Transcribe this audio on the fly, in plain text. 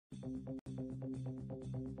My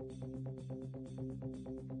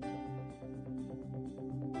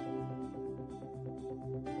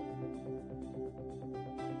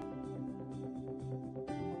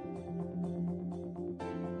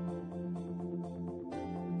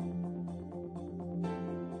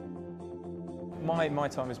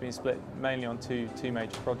time has been split mainly on two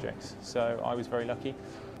major projects, so I was very lucky.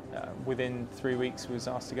 Within 3 weeks was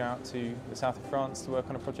asked to go out to the south of France to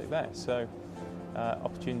work on a project there, so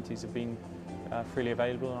opportunities have been freely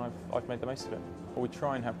available and I've made the most of it. We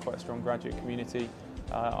try and have quite a strong graduate community.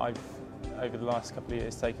 I've, over the last couple of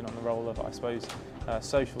years, taken on the role of, I suppose,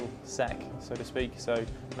 social sec, so to speak, so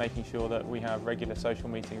making sure that we have regular social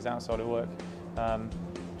meetings outside of work,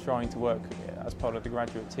 trying to work as part of the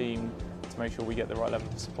graduate team to make sure we get the right level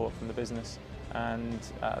of support from the business. And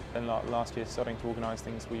then last year, starting to organise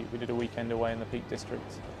things, we did a weekend away in the Peak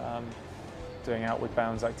District, doing outward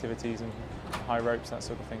bounds activities and high ropes, that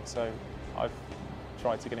sort of thing. So I've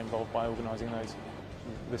tried to get involved by organising those.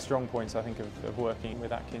 The strong points, I think, of working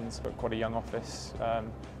with Atkins, but quite a young office.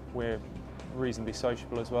 We're reasonably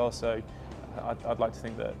sociable as well, so I'd like to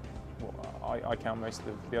think that I count most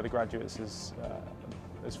of the other graduates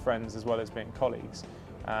as friends as well as being colleagues.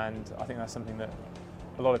 And I think that's something that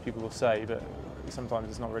a lot of people will say, but sometimes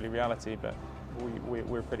it's not really reality, but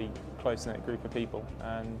we're a pretty close-knit group of people,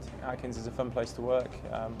 and Atkins is a fun place to work.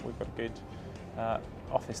 We've got a good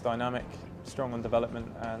office dynamic, strong on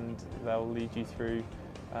development, and they'll lead you through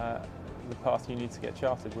the path you need to get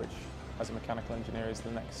chartered, which as a mechanical engineer is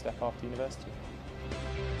the next step after university.